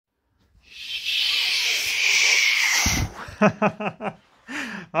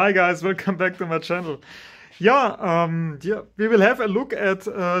Hi guys, welcome back to my channel. Yeah, we will have a look at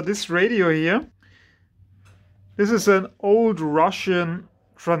this radio here. This is an old Russian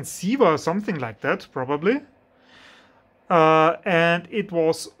transceiver, something like that, probably. And it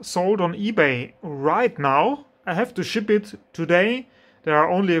was sold on eBay right now. I have to ship it today. There are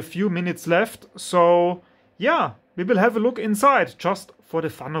only a few minutes left. So yeah, we will have a look inside just for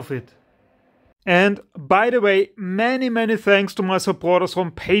the fun of it. And by the way, many thanks to my supporters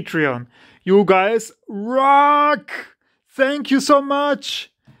from Patreon. You guys rock! Thank you so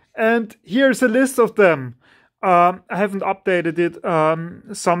much! And here's a list of them. I haven't updated it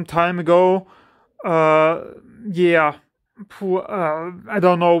some time ago. Yeah, I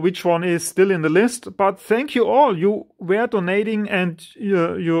don't know which one is still in the list, but thank you all. You were donating and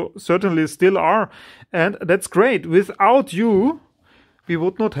you certainly still are. And that's great. Without you, we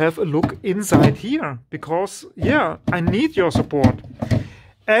would not have a look inside here because, yeah, I need your support.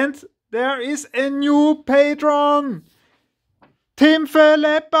 And there is a new patron, Tim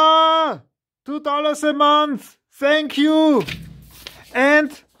Feleppa, $2 a month. Thank you.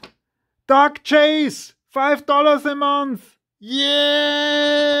 And Doug Chase, $5 a month. Yeah.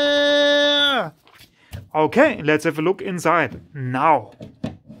 Okay, let's have a look inside now.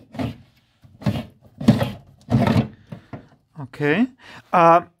 Okay,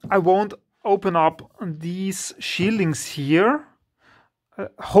 I won't open up these shieldings here.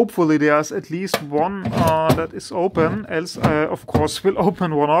 Hopefully there's at least one that is open, else I of course will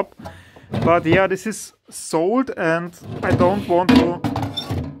open one up. But yeah, this is sold and I don't want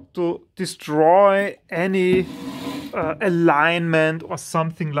to destroy any alignment or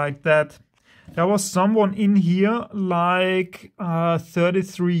something like that. There was someone in here like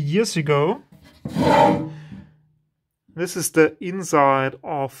 33 years ago. This is the inside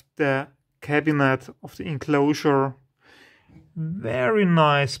of the cabinet of the enclosure. Very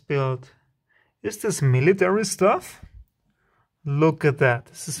nice build. Is this military stuff? Look at that.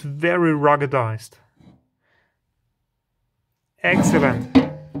 This is very ruggedized. Excellent.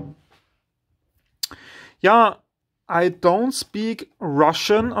 Yeah, I don't speak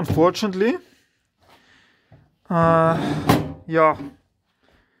Russian, unfortunately. Yeah.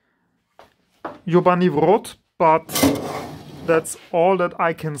 Yobani Vrot. But that's all that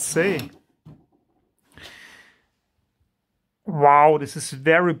I can say. Wow, this is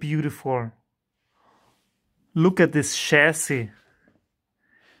very beautiful. Look at this chassis.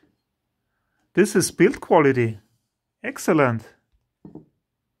 This is build quality. Excellent.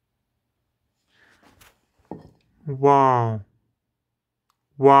 Wow.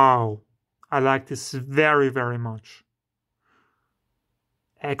 Wow. I like this very much.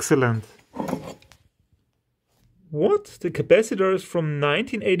 Excellent. What? The capacitor is from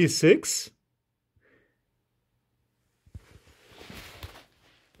 1986?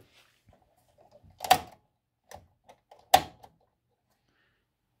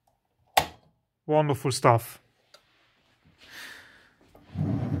 Wonderful stuff.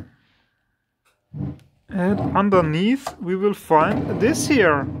 And underneath we will find this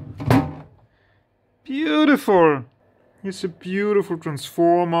here. Beautiful. Here's a beautiful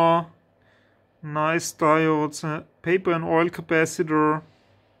transformer. Nice diodes, paper and oil capacitor.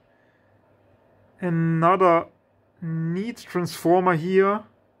 Another neat transformer here.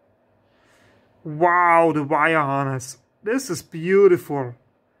 Wow, the wire harness. This is beautiful.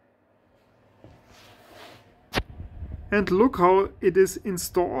 And look how it is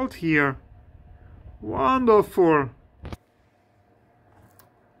installed here. Wonderful.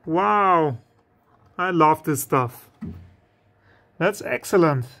 Wow. I love this stuff. That's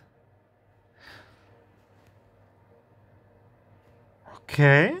excellent.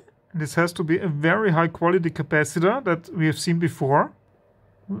 Okay, this has to be a very high quality capacitor that we have seen before.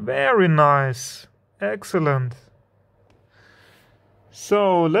 Very nice. Excellent.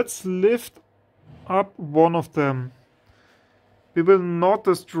 So let's lift up one of them. We will not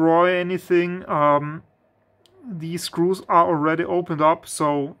destroy anything. These screws are already opened up,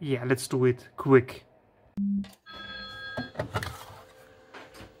 so yeah, let's do it quick.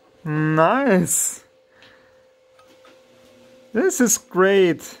 Nice. This is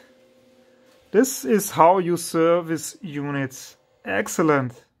great. This is how you service units.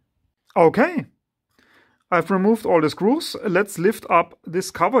 Excellent. Okay. I've removed all the screws. Let's lift up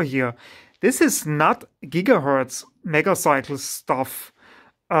this cover here. This is not gigahertz megacycle stuff.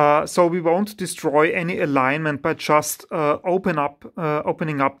 So we won't destroy any alignment by just opening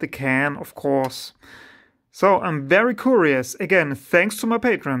up the can, of course. So I'm very curious. Again, thanks to my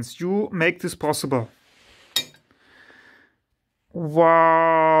patrons. You make this possible.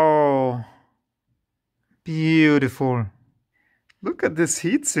 Wow. Beautiful. Look at this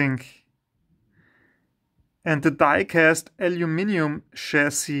heatsink. And the die-cast aluminum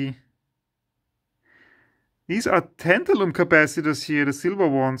chassis. These are tantalum capacitors here, the silver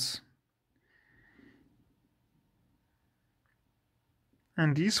ones.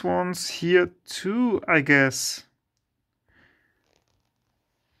 And these ones here too, I guess.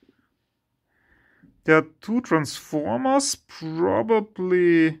 There are two transformers,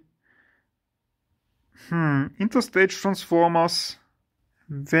 probably interstage transformers.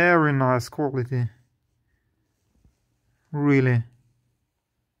 Very nice quality. Really.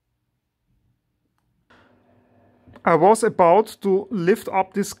 I was about to lift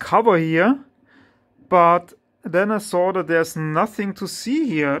up this cover here, but then I saw that there's nothing to see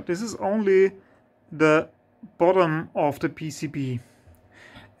here. This is only the bottom of the PCB.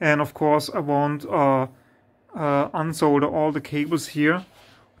 And of course I won't unsolder all the cables here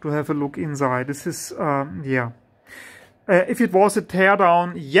to have a look inside. This is, yeah. If it was a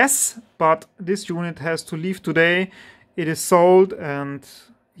teardown, yes, but this unit has to leave today. It is sold and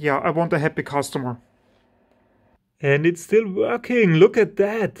yeah, I want a happy customer. And it's still working, look at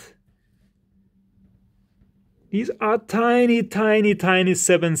that. These are tiny, tiny, tiny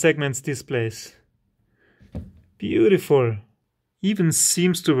 7 segments displays. Beautiful. Even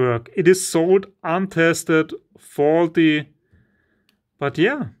seems to work. It is sold untested, faulty. But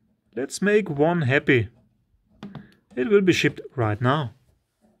yeah, let's make one happy. It will be shipped right now.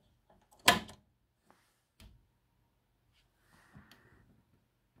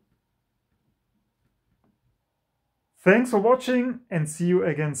 Thanks for watching and see you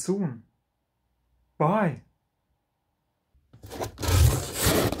again soon. Bye.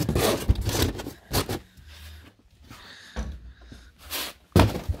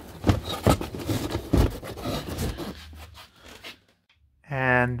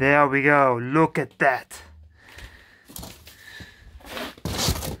 And there we go, look at that.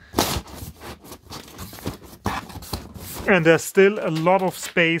 And there's still a lot of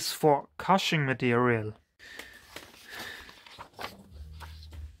space for cushioning material.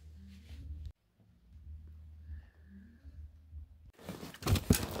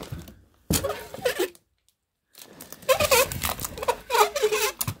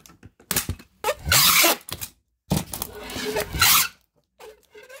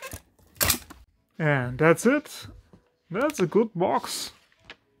 And that's it. That's a good box.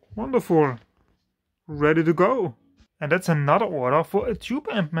 Wonderful. Ready to go. And that's another order for a tube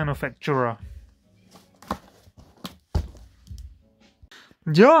amp manufacturer.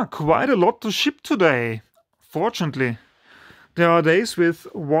 Yeah, quite a lot to ship today. Fortunately. There are days with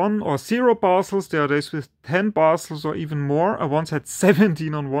 1 or 0 parcels. There are days with 10 parcels or even more. I once had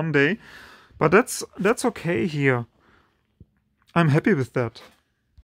 17 on one day. But that's okay here. I'm happy with that.